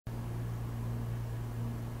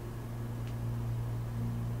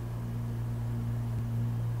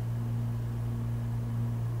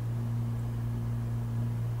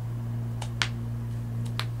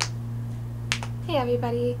Hey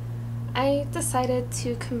everybody! I decided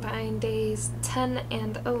to combine days 10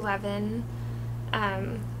 and 11.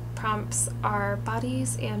 Prompts are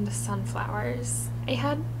bodies and sunflowers. I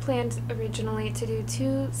had planned originally to do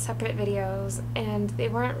two separate videos and they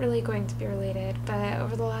weren't really going to be related, but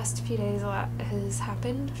over the last few days a lot has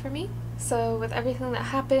happened for me. So with everything that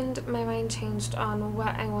happened, my mind changed on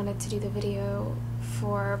what I wanted to do the video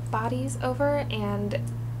for bodies over, and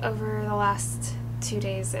over the last 2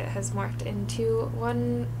 days it has morphed into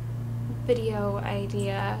one video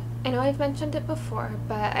idea. I know I've mentioned it before,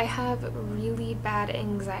 but I have really bad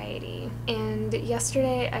anxiety, and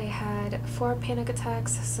yesterday I had 4 panic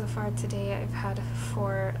attacks. So far today I've had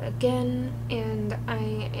 4 again, and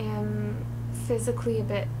I am physically a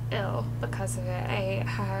bit ill because of it. I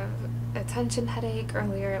have a tension headache.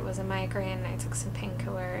 Earlier it was a migraine. I took some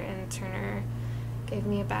painkiller and Turner gave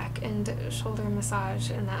me a back and shoulder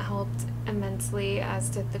massage, and that helped immensely, as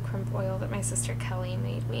did the crimp oil that my sister Kelly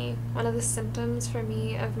made me. One of the symptoms for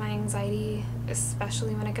me of my anxiety,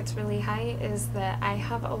 especially when it gets really high, is that I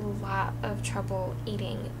have a lot of trouble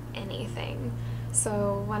eating anything.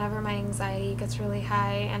 So whenever my anxiety gets really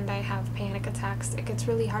high and I have panic attacks, it gets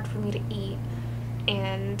really hard for me to eat,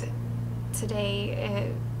 and today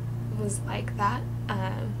it was like that,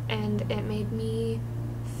 and it made me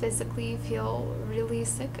physically feel really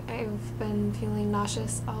sick. I've been feeling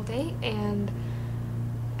nauseous all day and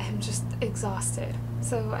I'm just exhausted.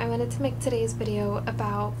 So I wanted to make today's video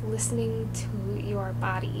about listening to your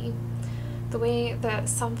body. The way that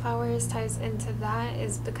sunflowers ties into that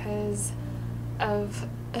is because of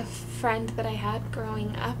a friend that I had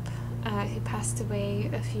growing up who passed away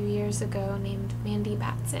a few years ago, named Mandy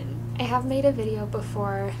Batson. I have made a video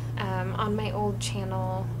before on my old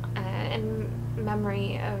channel in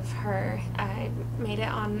memory of her. I made it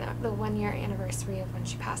on the 1-year anniversary of when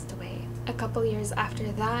she passed away. A couple years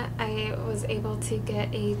after that, I was able to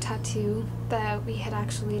get a tattoo that we had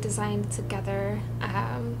actually designed together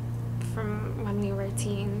from when we were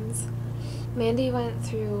teens. Mandy went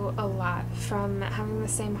through a lot, from having the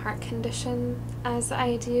same heart condition as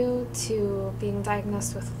I do to being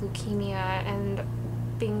diagnosed with leukemia and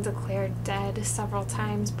being declared dead several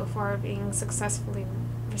times before being successfully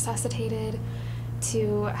resuscitated,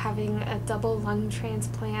 to having a double lung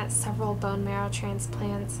transplant, several bone marrow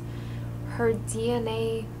transplants. Her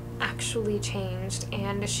DNA actually changed,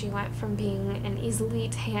 and she went from being an easily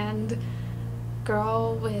tanned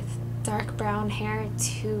girl with dark brown hair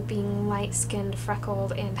to being light-skinned,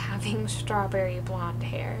 freckled, and having strawberry blonde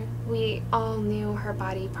hair. We all knew her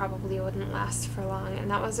body probably wouldn't last for long, and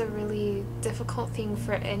that was a really difficult thing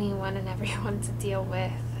for anyone and everyone to deal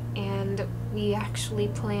with. And we actually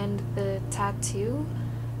planned the tattoo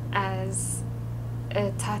as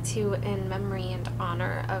a tattoo in memory and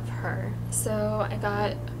honor of her. So I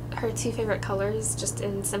got her 2 favorite colors just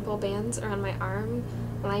in simple bands around my arm: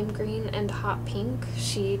 lime green and hot pink.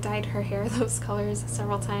 She dyed her hair those colors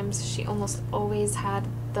several times. She almost always had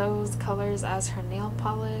those colors as her nail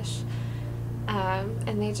polish,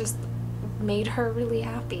 and they just made her really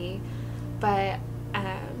happy. But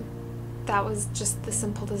that was just the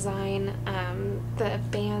simple design. The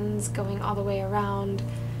bands going all the way around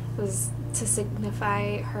was to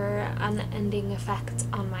signify her unending effect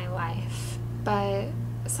on my life. But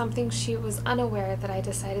something she was unaware that I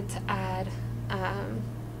decided to add,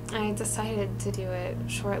 I decided to do it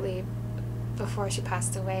shortly before she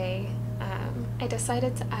passed away. I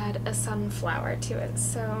decided to add a sunflower to it.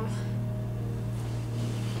 So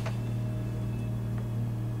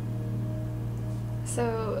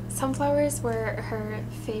sunflowers were her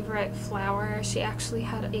favorite flower. She actually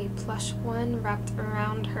had a plush one wrapped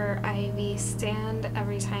around her IV stand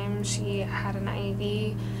every time she had an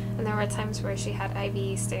IV, and there were times where she had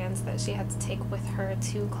IV stands that she had to take with her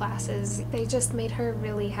to classes. They just made her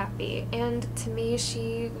really happy, and to me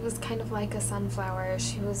she was kind of like a sunflower.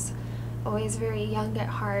 She was always very young at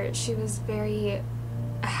heart. She was very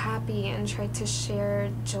happy and tried to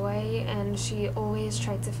share joy, and she always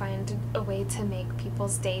tried to find a way to make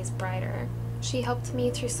people's days brighter. She helped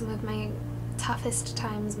me through some of my toughest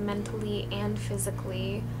times mentally and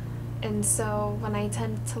physically, and so when I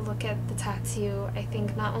tend to look at the tattoo, I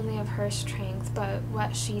think not only of her strength but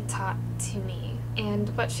what she taught to me.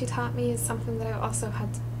 And what she taught me is something that I've also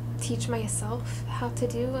had to teach myself how to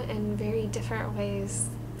do in very different ways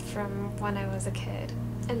from when I was a kid.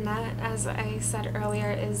 And that, as I said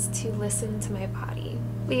earlier, is to listen to my body.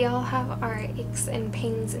 We all have our aches and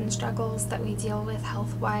pains and struggles that we deal with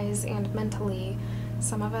health-wise and mentally,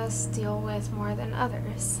 Some of us deal with more than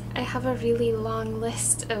others. I have a really long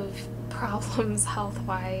list of problems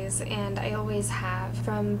health-wise, and I always have,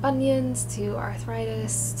 from bunions to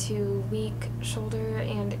arthritis to weak shoulder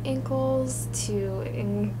and ankles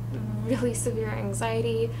to really severe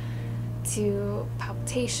anxiety to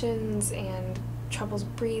palpitations and troubles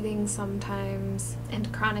breathing sometimes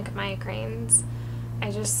and chronic migraines.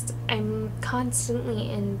 I'm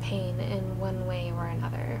constantly in pain in one way or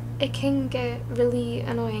another. It can get really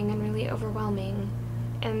annoying and really overwhelming,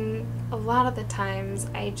 and a lot of the times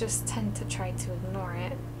I just tend to try to ignore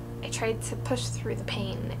it. I try to push through the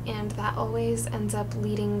pain, and that always ends up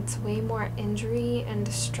leading to way more injury and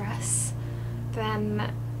stress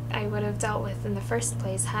than I would have dealt with in the first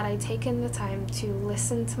place had I taken the time to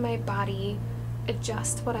listen to my body,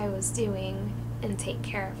 adjust what I was doing, and take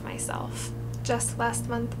care of myself. Just last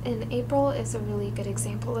month in April is a really good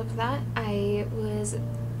example of that. I was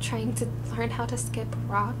trying to learn how to skip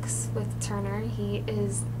rocks with Turner. He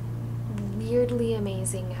is weirdly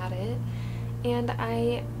amazing at it, and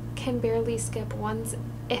I can barely skip once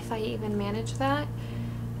if I even manage that.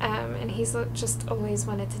 And he's just always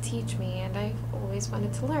wanted to teach me, and I've always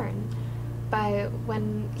wanted to learn. But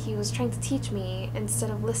when he was trying to teach me,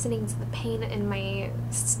 instead of listening to the pain in my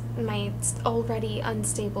already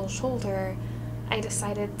unstable shoulder, I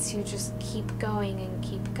decided to just keep going,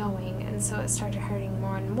 and so it started hurting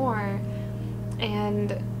more and more,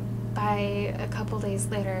 and by a couple days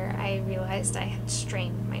later I realized I had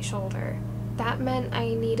strained my shoulder. That meant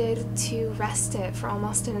I needed to rest it for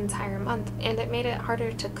almost an entire month, and it made it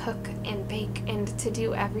harder to cook and bake and to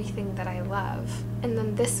do everything that I love. And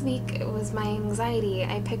then this week it was my anxiety.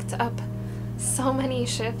 I picked up so many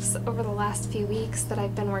shifts over the last few weeks that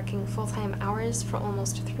I've been working full-time hours for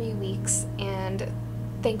almost 3 weeks, and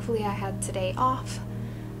thankfully I had today off,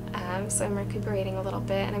 so I'm recuperating a little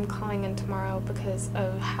bit, and I'm calling in tomorrow because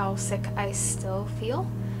of how sick I still feel.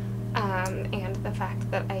 And the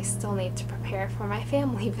fact that I still need to prepare for my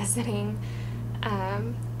family visiting,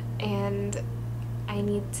 and I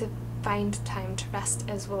need to find time to rest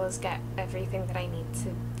as well as get everything that I need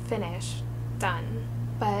to finish done.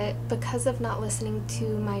 But because of not listening to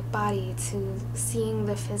my body, to seeing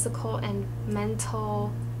the physical and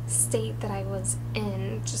mental state that I was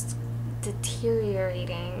in just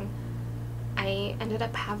deteriorating, I ended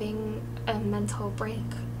up having a mental break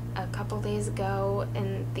a couple days ago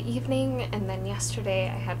in the evening, and then yesterday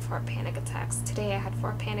I had 4 panic attacks. Today I had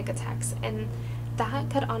 4 panic attacks, and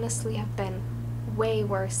that could honestly have been way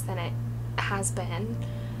worse than it has been.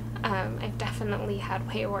 I've definitely had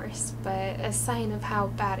way worse, but a sign of how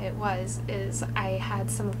bad it was is I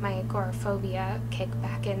had some of my agoraphobia kick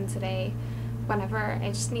back in today whenever I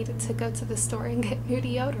just needed to go to the store and get new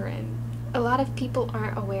deodorant. A lot of people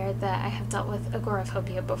aren't aware that I have dealt with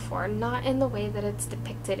agoraphobia before, not in the way that it's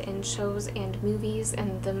depicted in shows and movies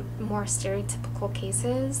and the more stereotypical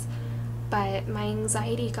cases, but my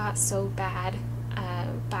anxiety got so bad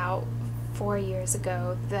about 4 years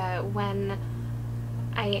ago that when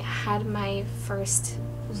I had my first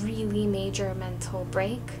really major mental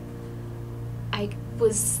break, I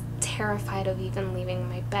was terrified of even leaving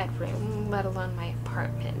my bedroom, let alone my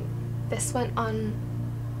apartment. This went on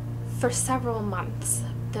for several months,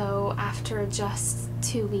 though after just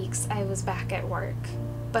 2 weeks I was back at work.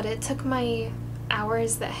 But it took my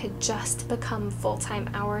hours that had just become full-time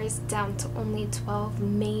hours down to only 12,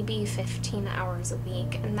 maybe 15 hours a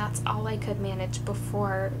week, and that's all I could manage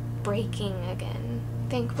before breaking again.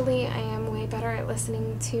 Thankfully, I am way better at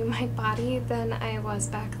listening to my body than I was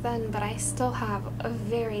back then, but I still have a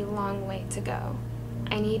very long way to go.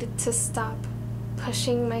 I needed to stop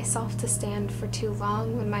pushing myself to stand for too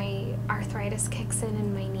long when my arthritis kicks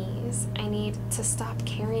in my knees. I need to stop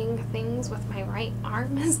carrying things with my right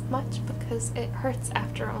arm as much because it hurts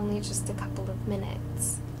after only just a couple of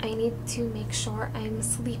minutes. I need to make sure I'm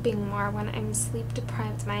sleeping more. When I'm sleep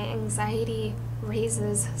deprived, my anxiety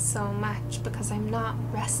raises so much because I'm not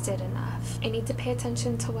rested enough. I need to pay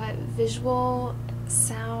attention to what visual,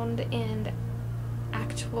 sound, and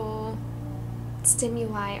actual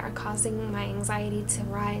stimuli are causing my anxiety to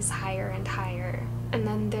rise higher and higher. And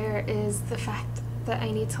then there is the fact that I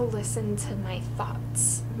need to listen to my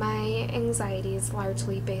thoughts. My anxiety is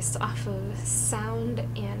largely based off of sound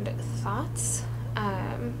and thoughts.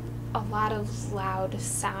 A lot of loud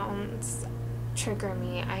sounds trigger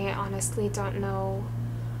me. I honestly don't know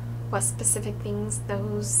what specific things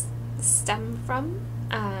those stem from,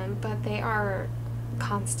 but they are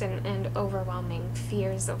constant and overwhelming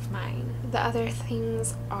fears of mine. The other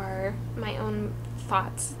things are my own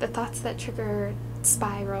thoughts, the thoughts that trigger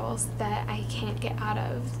spirals that I can't get out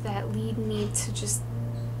of, that lead me to just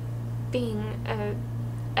being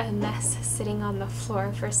a mess sitting on the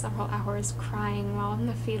floor for several hours crying while in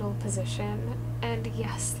the fetal position. And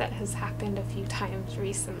yes, that has happened a few times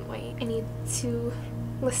recently. I need to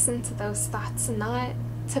listen to those thoughts, not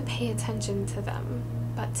to pay attention to them,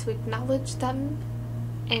 but to acknowledge them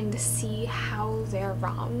and see how they're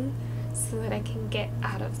wrong so that I can get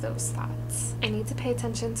out of those thoughts. I need to pay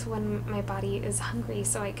attention to when my body is hungry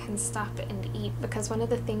so I can stop and eat, because one of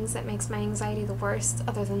the things that makes my anxiety the worst,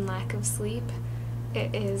 other than lack of sleep,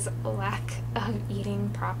 it is lack of eating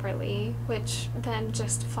properly, which then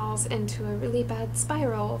just falls into a really bad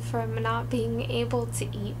spiral from not being able to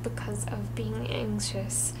eat because of being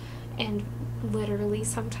anxious and literally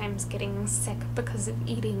sometimes getting sick because of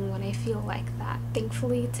eating when I feel like that.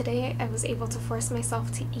 Thankfully today I was able to force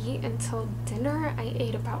myself to eat until dinner. I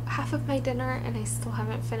ate about half of my dinner and I still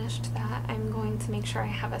haven't finished that. I'm going to make sure I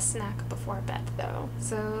have a snack before bed though.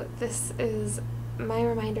 So this is my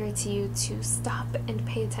reminder to you to stop and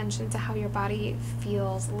pay attention to how your body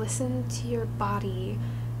feels. Listen to your body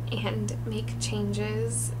and make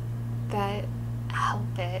changes that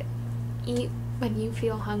help it. Eat when you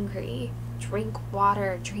feel hungry. Drink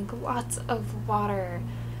water. Drink lots of water.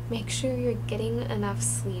 Make sure you're getting enough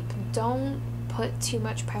sleep. Don't put too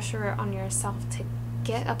much pressure on yourself to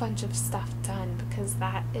get a bunch of stuff done, because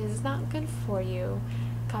that is not good for you.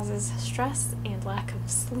 It causes stress and lack of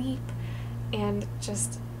sleep and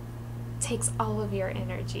just takes all of your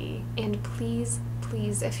energy. And please,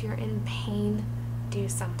 please, if you're in pain, do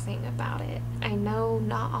something about it. I know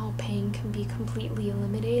not all pain can be completely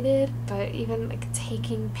eliminated, but even like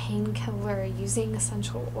taking painkiller, using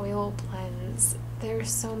essential oil blends, there are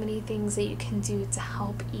so many things that you can do to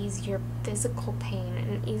help ease your physical pain,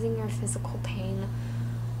 and easing your physical pain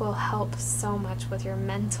will help so much with your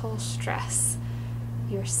mental stress,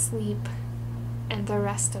 your sleep, and the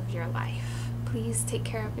rest of your life. Please take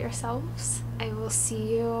care of yourselves. I will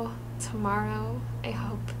see you tomorrow. I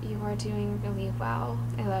hope you are doing really well.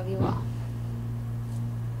 I love you all.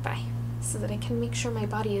 Bye. So that I can make sure my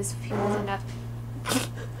body is fueled enough.